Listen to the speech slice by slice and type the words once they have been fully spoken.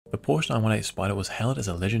The Porsche 918 Spyder was hailed as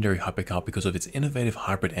a legendary hypercar because of its innovative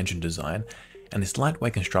hybrid engine design and its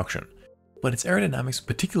lightweight construction, but its aerodynamics,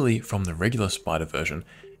 particularly from the regular Spyder version,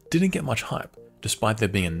 didn't get much hype, despite there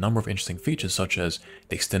being a number of interesting features such as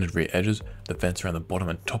the extended rear edges, the vents around the bottom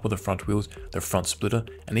and top of the front wheels, the front splitter,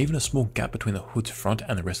 and even a small gap between the hood's front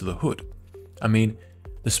and the rest of the hood. I mean,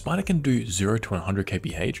 the Spyder can do 0 to 100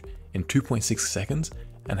 kph in 2.6 seconds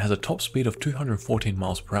and has a top speed of 214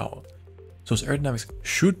 miles per hour. So its aerodynamics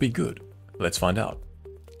should be good. Let's find out.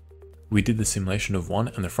 We did the simulation of one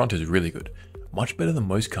and the front is really good. Much better than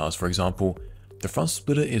most cars. For example, the front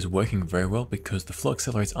splitter is working very well because the flow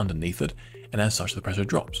accelerates underneath it and as such the pressure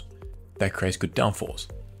drops. That creates good downforce.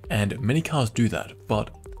 And many cars do that, but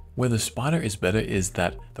where the Spyder is better is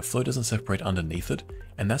that the flow doesn't separate underneath it,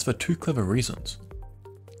 and that's for two clever reasons.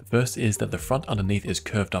 The first is that the front underneath is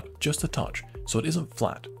curved up just a touch, so it isn't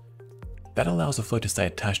flat. That allows the flow to stay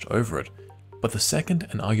attached over it. But the second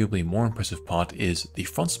and arguably more impressive part is the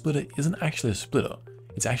front splitter isn't actually a splitter,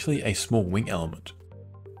 it's actually a small wing element.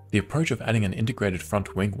 The approach of adding an integrated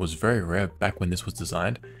front wing was very rare back when this was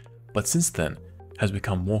designed, but since then has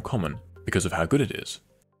become more common because of how good it is.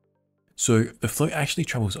 So the flow actually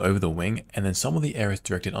travels over the wing and then some of the air is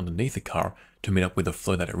directed underneath the car to meet up with the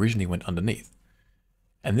flow that originally went underneath.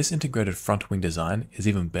 And this integrated front wing design is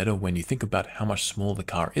even better when you think about how much smaller the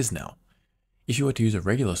car is now. If you were to use a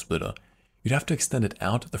regular splitter, you'd have to extend it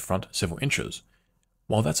out the front several inches.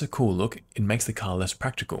 While that's a cool look, it makes the car less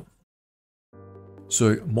practical.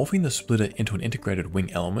 So morphing the splitter into an integrated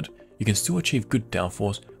wing element, you can still achieve good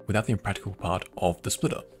downforce without the impractical part of the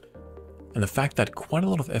splitter. And the fact that quite a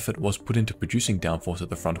lot of effort was put into producing downforce at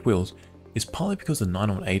the front wheels is partly because the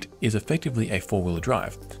 918 is effectively a four-wheel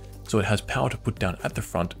drive, so it has power to put down at the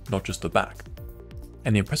front, not just the back.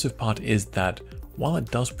 And the impressive part is that while it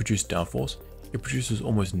does produce downforce, it produces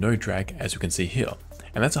almost no drag, as you can see here,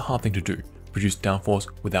 and that's a hard thing to do, produce downforce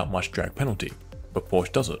without much drag penalty, but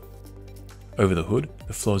Porsche does it. Over the hood,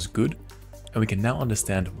 the flow is good, and we can now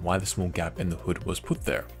understand why the small gap in the hood was put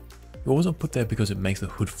there. It wasn't put there because it makes the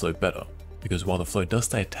hood flow better, because while the flow does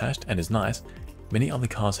stay attached and is nice, many other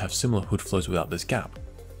cars have similar hood flows without this gap.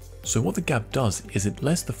 So what the gap does is it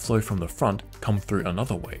lets the flow from the front come through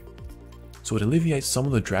another way. So it alleviates some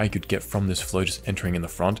of the drag you'd get from this flow just entering in the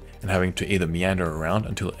front and having to either meander around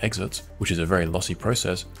until it exits, which is a very lossy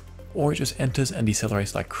process, or it just enters and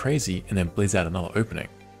decelerates like crazy and then bleeds out another opening.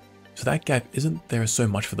 So that gap isn't there so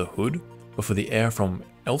much for the hood, but for the air from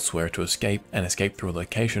elsewhere to escape and escape through a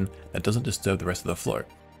location that doesn't disturb the rest of the flow.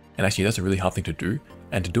 And actually that's a really hard thing to do,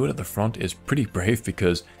 and to do it at the front is pretty brave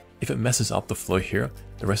because if it messes up the flow here,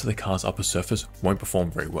 the rest of the car's upper surface won't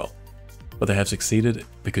perform very well. But they have succeeded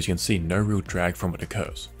because you can see no real drag from it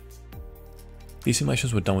occurs. These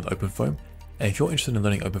simulations were done with OpenFoam, and if you're interested in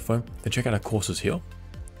learning OpenFoam, then check out our courses here.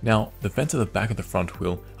 Now, the vents at the back of the front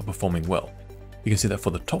wheel are performing well. You can see that for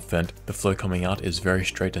the top vent, the flow coming out is very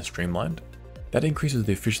straight and streamlined. That increases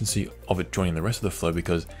the efficiency of it joining the rest of the flow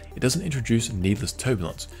because it doesn't introduce needless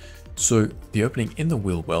turbulence. So the opening in the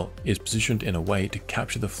wheel well is positioned in a way to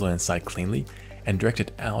capture the flow inside cleanly and direct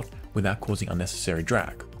it out without causing unnecessary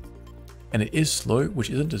drag. And it is slow, which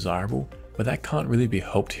isn't desirable, but that can't really be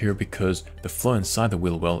helped here because the flow inside the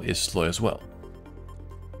wheel well is slow as well.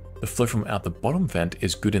 The flow from out the bottom vent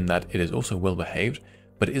is good in that it is also well behaved,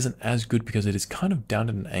 but it isn't as good because it is kind of down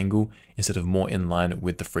at an angle instead of more in line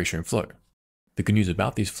with the freestream flow. The good news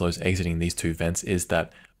about these flows exiting these two vents is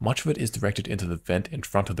that much of it is directed into the vent in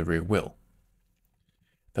front of the rear wheel.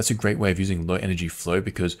 That's a great way of using low energy flow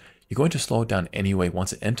because you're going to slow it down anyway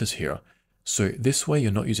once it enters here. So this way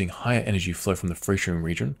you're not using higher energy flow from the freestream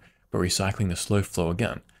region, but recycling the slow flow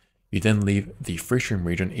again. You then leave the freestream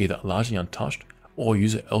region either largely untouched or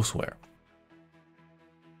use it elsewhere.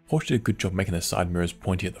 Porsche did a good job making the side mirrors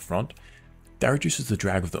pointy at the front. That reduces the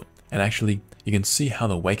drag of them, and actually you can see how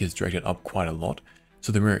the wake is directed up quite a lot,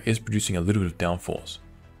 so the mirror is producing a little bit of downforce.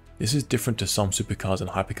 This is different to some supercars and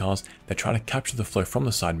hypercars that try to capture the flow from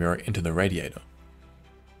the side mirror into the radiator.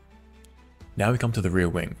 Now we come to the rear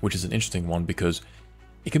wing, which is an interesting one because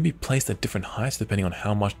it can be placed at different heights depending on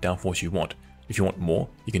how much downforce you want. If you want more,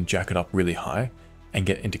 you can jack it up really high and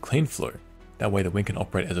get into clean flow. That way the wing can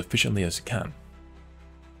operate as efficiently as it can.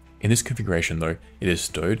 In this configuration though, it is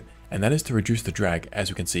stowed, and that is to reduce the drag, as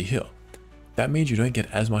you can see here. That means you don't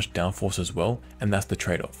get as much downforce as well, and that's the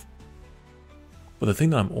trade-off. But the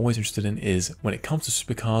thing that I'm always interested in is, when it comes to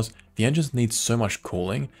supercars, the engines need so much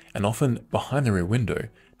cooling, and often behind the rear window,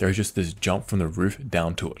 there is just this jump from the roof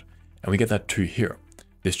down to it. And we get that too here,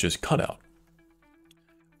 this just cut out.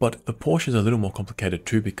 But the Porsche is a little more complicated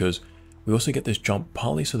too because we also get this jump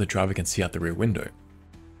partly so the driver can see out the rear window.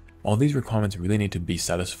 While these requirements really need to be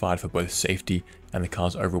satisfied for both safety and the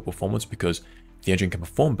car's overall performance because the engine can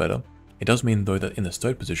perform better, it does mean though that in the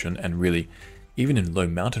stowed position, and really even in low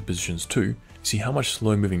mounted positions too, see how much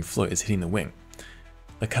slow moving flow is hitting the wing.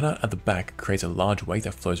 The cutout at the back creates a large wake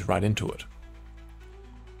that flows right into it.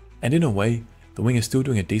 And in a way, the wing is still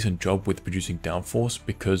doing a decent job with producing downforce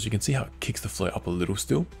because you can see how it kicks the flow up a little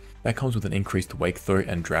still. That comes with an increased wake though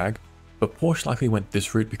and drag, but Porsche likely went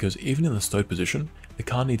this route because even in the stowed position, the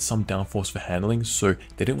car needs some downforce for handling, so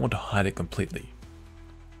they didn't want to hide it completely.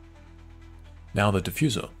 Now the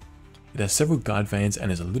diffuser. It has several guide vanes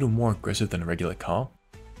and is a little more aggressive than a regular car,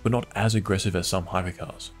 but not as aggressive as some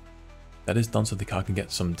hypercars. That is done so the car can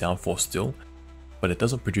get some downforce still, but it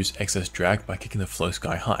doesn't produce excess drag by kicking the flow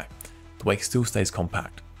sky high. The wake still stays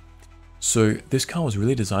compact. So this car was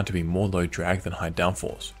really designed to be more low drag than high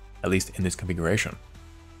downforce, at least in this configuration.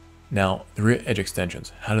 Now, the rear edge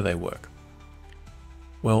extensions, how do they work?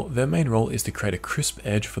 Well, their main role is to create a crisp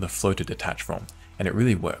edge for the flow to detach from, and it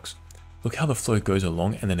really works. Look how the flow goes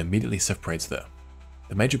along and then immediately separates there.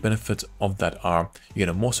 The major benefits of that are you get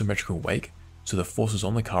a more symmetrical wake, so the forces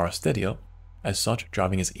on the car are steadier, as such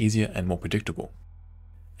driving is easier and more predictable.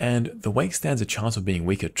 And the wake stands a chance of being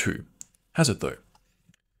weaker too. Has it though?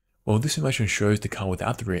 Well, this simulation shows the car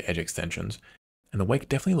without the rear edge extensions, and the wake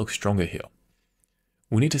definitely looks stronger here.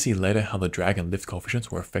 We'll need to see later how the drag and lift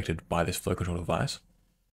coefficients were affected by this flow control device.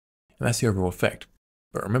 And that's the overall effect.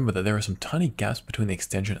 But remember that there are some tiny gaps between the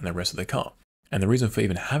extension and the rest of the car. And the reason for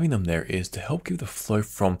even having them there is to help keep the flow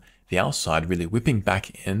from the outside really whipping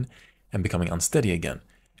back in and becoming unsteady again.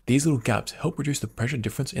 These little gaps help reduce the pressure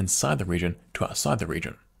difference inside the region to outside the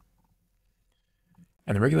region.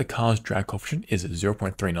 And the regular car's drag coefficient is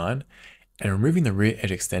 0.39, and removing the rear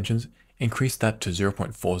edge extensions increased that to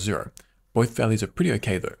 0.40. Both values are pretty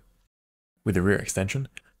okay though. With the rear extension,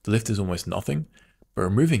 the lift is almost nothing, but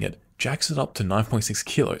removing it jacks it up to 9.6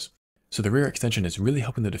 kilos. So the rear extension is really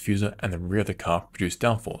helping the diffuser and the rear of the car produce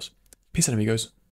downforce. Peace out amigos.